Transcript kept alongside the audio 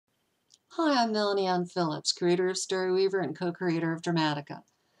Hi, I'm Melanie Ann Phillips, creator of StoryWeaver and co-creator of Dramatica,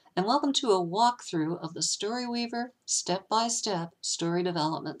 and welcome to a walkthrough of the StoryWeaver step-by-step story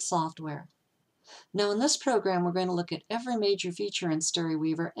development software. Now in this program we're going to look at every major feature in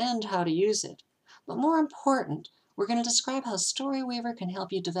StoryWeaver and how to use it. But more important, we're going to describe how StoryWeaver can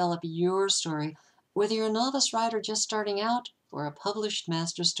help you develop your story, whether you're a novice writer just starting out or a published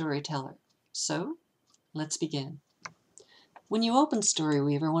master storyteller. So, let's begin. When you open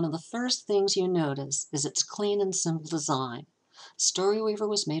StoryWeaver, one of the first things you notice is its clean and simple design. StoryWeaver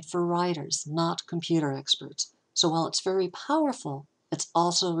was made for writers, not computer experts. So while it's very powerful, it's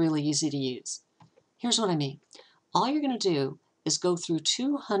also really easy to use. Here's what I mean. All you're going to do is go through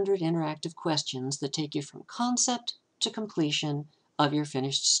 200 interactive questions that take you from concept to completion of your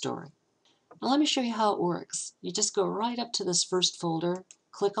finished story. Now let me show you how it works. You just go right up to this first folder,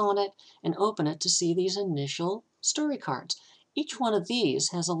 click on it, and open it to see these initial story cards. Each one of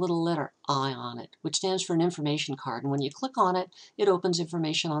these has a little letter I on it, which stands for an information card. And when you click on it, it opens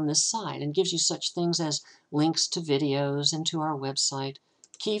information on this side and gives you such things as links to videos and to our website,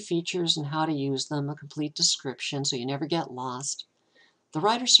 key features and how to use them, a complete description so you never get lost. The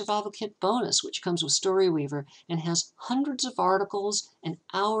Writer's Survival Kit bonus, which comes with StoryWeaver and has hundreds of articles and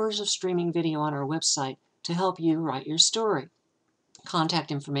hours of streaming video on our website to help you write your story,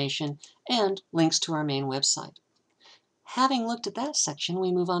 contact information, and links to our main website. Having looked at that section,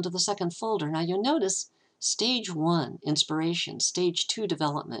 we move on to the second folder. Now you'll notice Stage 1, Inspiration, Stage 2,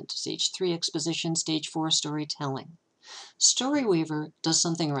 Development, Stage 3, Exposition, Stage 4, Storytelling. StoryWeaver does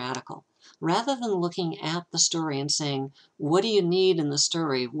something radical. Rather than looking at the story and saying, what do you need in the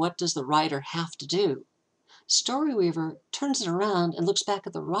story? What does the writer have to do? StoryWeaver turns it around and looks back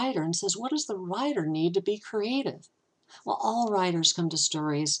at the writer and says, what does the writer need to be creative? Well, all writers come to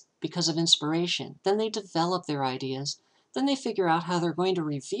stories because of inspiration. Then they develop their ideas. Then they figure out how they're going to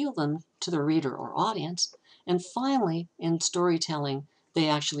reveal them to the reader or audience. And finally, in storytelling, they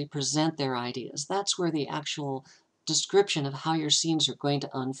actually present their ideas. That's where the actual description of how your scenes are going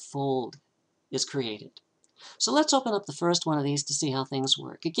to unfold is created. So let's open up the first one of these to see how things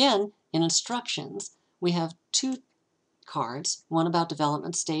work. Again, in instructions, we have two cards, one about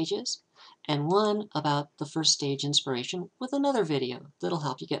development stages and one about the first stage inspiration with another video that'll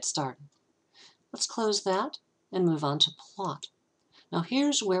help you get started. Let's close that and move on to plot. Now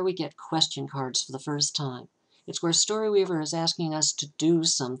here's where we get question cards for the first time. It's where StoryWeaver is asking us to do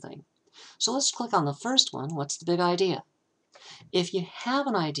something. So let's click on the first one. What's the big idea? If you have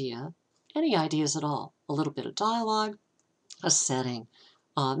an idea, any ideas at all, a little bit of dialogue, a setting,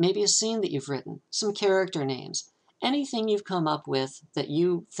 maybe a scene that you've written, some character names, anything you've come up with that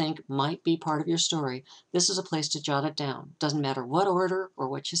you think might be part of your story, this is a place to jot it down. Doesn't matter what order or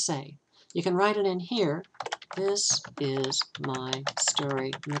what you say. You can write it in here. This is my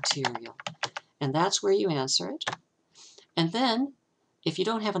story material. And that's where you answer it. And then, if you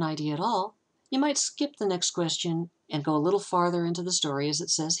don't have an idea at all, you might skip the next question and go a little farther into the story, as it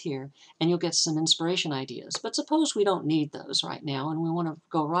says here, and you'll get some inspiration ideas. But suppose we don't need those right now, and we want to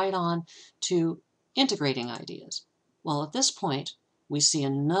go right on to integrating ideas. Well, at this point, we see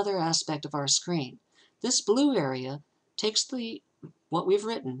another aspect of our screen. This blue area takes what we've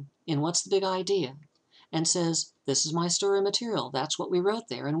written in What's the Big Idea and says, this is my story material. That's what we wrote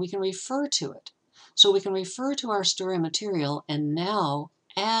there, and we can refer to it. So we can refer to our story material and now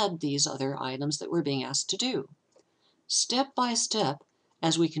add these other items that we're being asked to do. Step by step,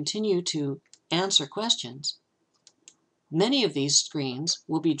 as we continue to answer questions, many of these screens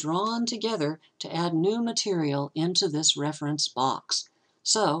will be drawn together to add new material into this reference box.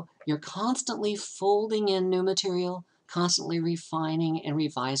 So you're constantly folding in new material, constantly refining and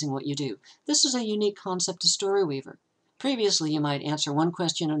revising what you do. This is a unique concept to StoryWeaver. Previously, you might answer one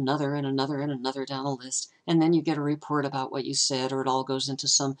question, another, and another, and another down a list, and then you get a report about what you said, or it all goes into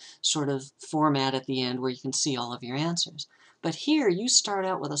some sort of format at the end where you can see all of your answers. But here, you start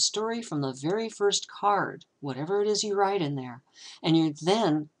out with a story from the very first card, whatever it is you write in there, and you're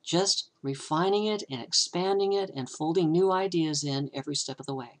then just refining it and expanding it and folding new ideas in every step of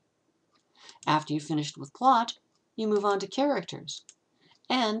the way. After you've finished with plot, you move on to characters,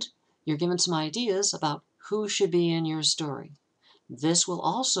 and you're given some ideas about who should be in your story. This will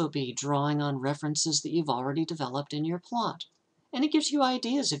also be drawing on references that you've already developed in your plot. And it gives you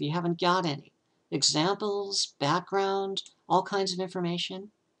ideas if you haven't got any. Examples, background, all kinds of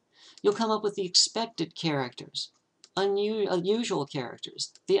information. You'll come up with the expected characters, unusual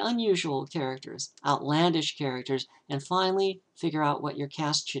characters, the unusual characters, outlandish characters, and finally figure out what your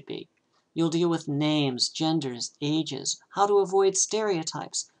cast should be. You'll deal with names, genders, ages, how to avoid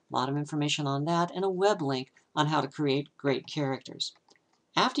stereotypes, a lot of information on that, and a web link on how to create great characters.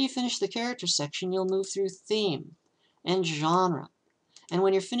 After you finish the character section, you'll move through theme and genre. And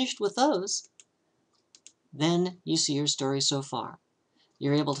when you're finished with those, then you see your story so far.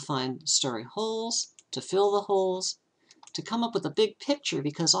 You're able to find story holes, to fill the holes, to come up with a big picture,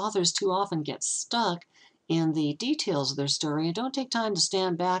 because authors too often get stuck in the details of their story and don't take time to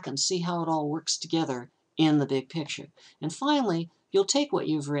stand back and see how it all works together in the big picture. And finally, you'll take what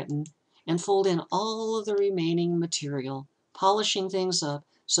you've written and fold in all of the remaining material, polishing things up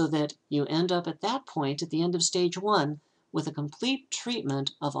so that you end up at that point, at the end of stage 1, with a complete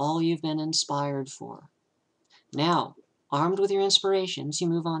treatment of all you've been inspired for. Now, armed with your inspirations, you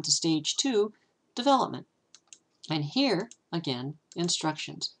move on to stage 2, development. And here, again,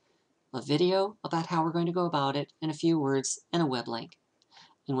 instructions. A video about how we're going to go about it, and a few words, and a web link.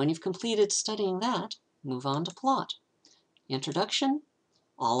 And when you've completed studying that, move on to plot. Introduction,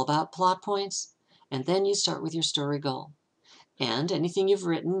 all about plot points, and then you start with your story goal. And anything you've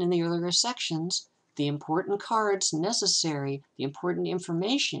written in the earlier sections, the important cards necessary, the important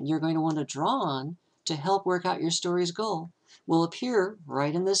information you're going to want to draw on to help work out your story's goal, will appear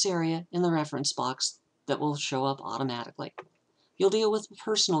right in this area in the reference box that will show up automatically. You'll deal with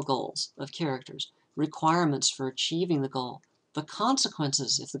personal goals of characters, requirements for achieving the goal, the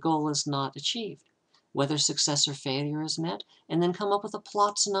consequences if the goal is not achieved, whether success or failure is met, and then come up with a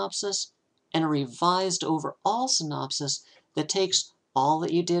plot synopsis and a revised overall synopsis that takes all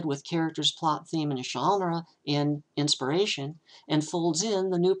that you did with characters, plot, theme, and genre in inspiration and folds in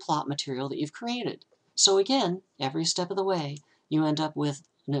the new plot material that you've created. So again, every step of the way, you end up with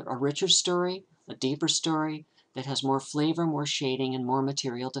a richer story, a deeper story that has more flavor, more shading, and more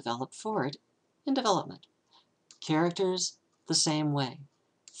material developed for it in development. Characters, the same way.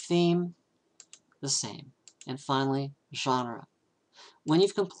 Theme, the same. And finally, genre. When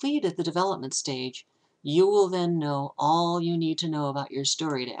you've completed the development stage, you will then know all you need to know about your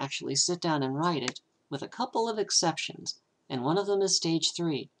story to actually sit down and write it, with a couple of exceptions. And one of them is stage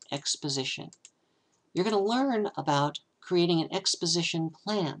 3, exposition. You're going to learn about creating an exposition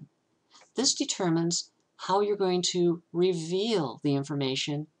plan. This determines how you're going to reveal the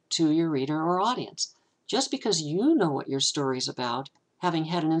information to your reader or audience. Just because you know what your story's about, having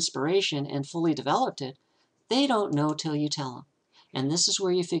had an inspiration and fully developed it, they don't know till you tell them. And this is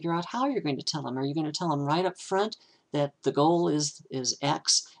where you figure out how you're going to tell them. Are you going to tell them right up front that the goal is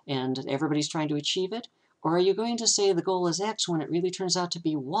X and everybody's trying to achieve it? Or are you going to say the goal is X when it really turns out to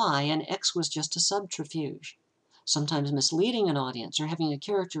be Y and X was just a subterfuge? Sometimes misleading an audience or having a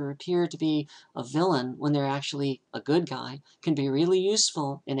character appear to be a villain when they're actually a good guy can be really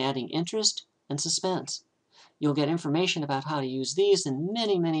useful in adding interest and suspense. You'll get information about how to use these and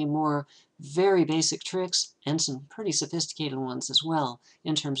many, many more very basic tricks and some pretty sophisticated ones as well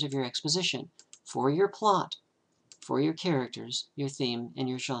in terms of your exposition for your plot, for your characters, your theme, and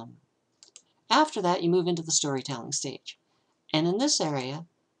your genre. After that, you move into the storytelling stage. And in this area,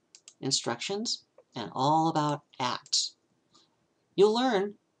 instructions and all about acts. You'll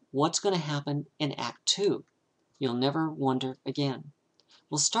learn what's going to happen in Act 2. You'll never wonder again.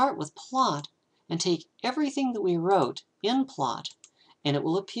 We'll start with plot and take everything that we wrote in plot, and it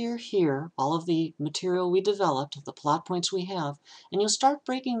will appear here, all of the material we developed, the plot points we have, and you'll start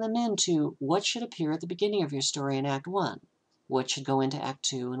breaking them into what should appear at the beginning of your story in Act 1, what should go into Act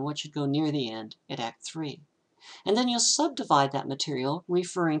 2, and what should go near the end at Act 3. And then you'll subdivide that material,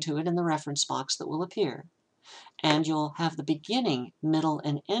 referring to it in the reference box that will appear. And you'll have the beginning, middle,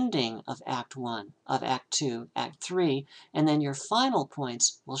 and ending of Act 1, of Act 2, Act 3, and then your final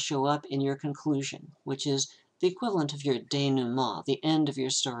points will show up in your conclusion, which is the equivalent of your denouement, the end of your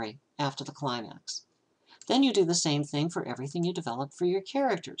story after the climax. Then you do the same thing for everything you develop for your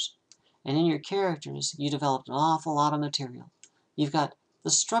characters. And in your characters, you developed an awful lot of material. You've got the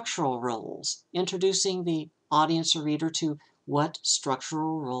structural roles, introducing the audience or reader to what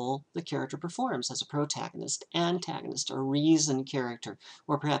structural role the character performs as a protagonist, antagonist, or reason character,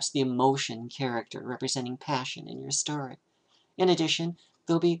 or perhaps the emotion character representing passion in your story. In addition,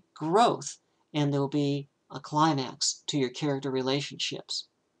 there'll be growth, and there'll be a climax to your character relationships.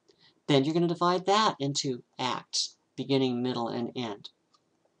 Then you're going to divide that into acts, beginning, middle, and end.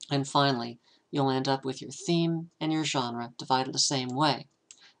 And finally, you'll end up with your theme and your genre divided the same way.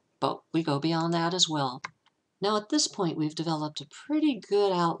 But we go beyond that as well. Now at this point, we've developed a pretty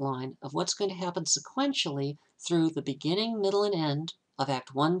good outline of what's going to happen sequentially through the beginning, middle, and end of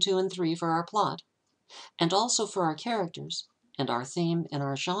Act 1, 2, and 3 for our plot, and also for our characters, and our theme and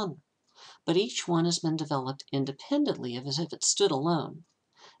our genre. But each one has been developed independently as if it stood alone.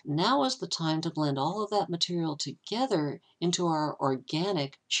 Now is the time to blend all of that material together into our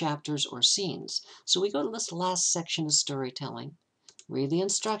organic chapters or scenes. So we go to this last section of storytelling, read the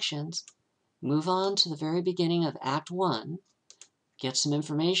instructions, move on to the very beginning of Act 1, get some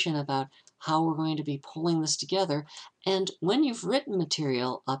information about how we're going to be pulling this together, and when you've written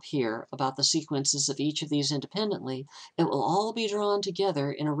material up here about the sequences of each of these independently, it will all be drawn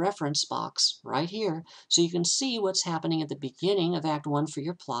together in a reference box right here, so you can see what's happening at the beginning of Act 1 for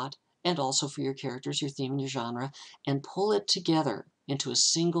your plot, and also for your characters, your theme, and your genre, and pull it together into a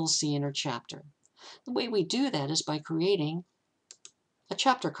single scene or chapter. The way we do that is by creating a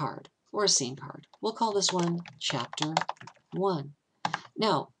chapter card or a scene card. We'll call this one Chapter 1.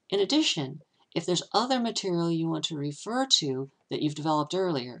 Now, in addition, if there's other material you want to refer to that you've developed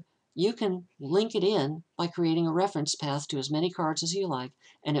earlier, you can link it in by creating a reference path to as many cards as you like,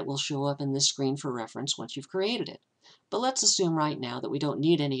 and it will show up in this screen for reference once you've created it. But let's assume right now that we don't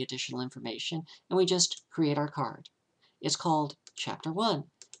need any additional information, and we just create our card. It's called Chapter 1,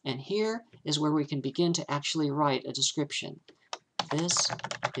 and here is where we can begin to actually write a description. This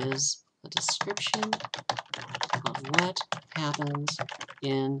is a description of what happens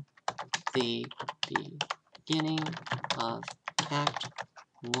in the beginning of Act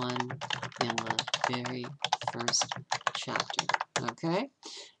 1 in the very first chapter. Okay?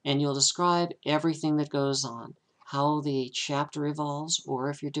 And you'll describe everything that goes on, how the chapter evolves, or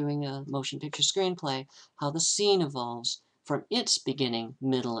if you're doing a motion picture screenplay, how the scene evolves from its beginning,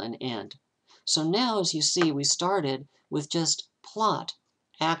 middle, and end. So now, as you see, we started with just plot.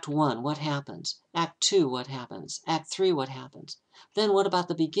 Act 1, what happens? Act 2, what happens? Act 3, what happens? Then what about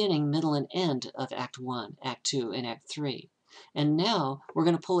the beginning, middle, and end of Act 1, Act 2, and Act 3? And now we're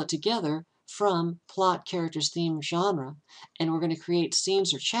going to pull it together from plot, characters, theme, genre, and we're going to create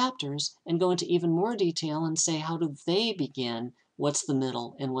scenes or chapters and go into even more detail and say how do they begin, what's the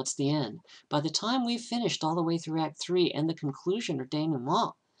middle, and what's the end. By the time we've finished all the way through Act 3 and the conclusion or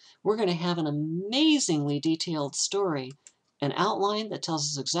denouement, we're going to have an amazingly detailed story, an outline that tells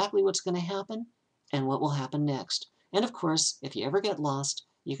us exactly what's going to happen and what will happen next. And of course, if you ever get lost,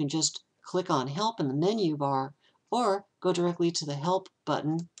 you can just click on Help in the menu bar or go directly to the Help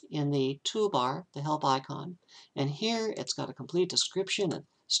button in the toolbar, the Help icon. And here it's got a complete description of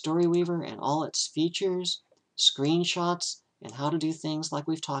StoryWeaver and all its features, screenshots, and how to do things like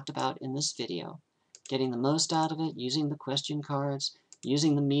we've talked about in this video. Getting the most out of it, using the question cards,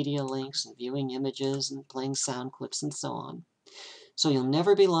 using the media links, and viewing images, and playing sound clips, and so on. So you'll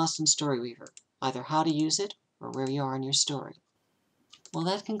never be lost in StoryWeaver, either how to use it or where you are in your story. Well,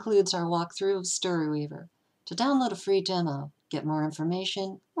 that concludes our walkthrough of StoryWeaver. To download a free demo, get more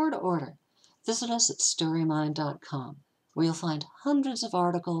information, or to order, visit us at storymind.com, where you'll find hundreds of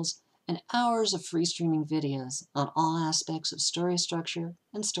articles and hours of free streaming videos on all aspects of story structure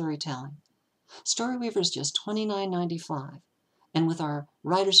and storytelling. StoryWeaver is just $29.95, and with our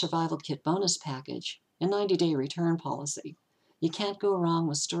Writer Survival Kit bonus package and 90-day return policy, you can't go wrong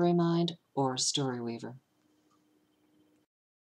with StoryMind or StoryWeaver.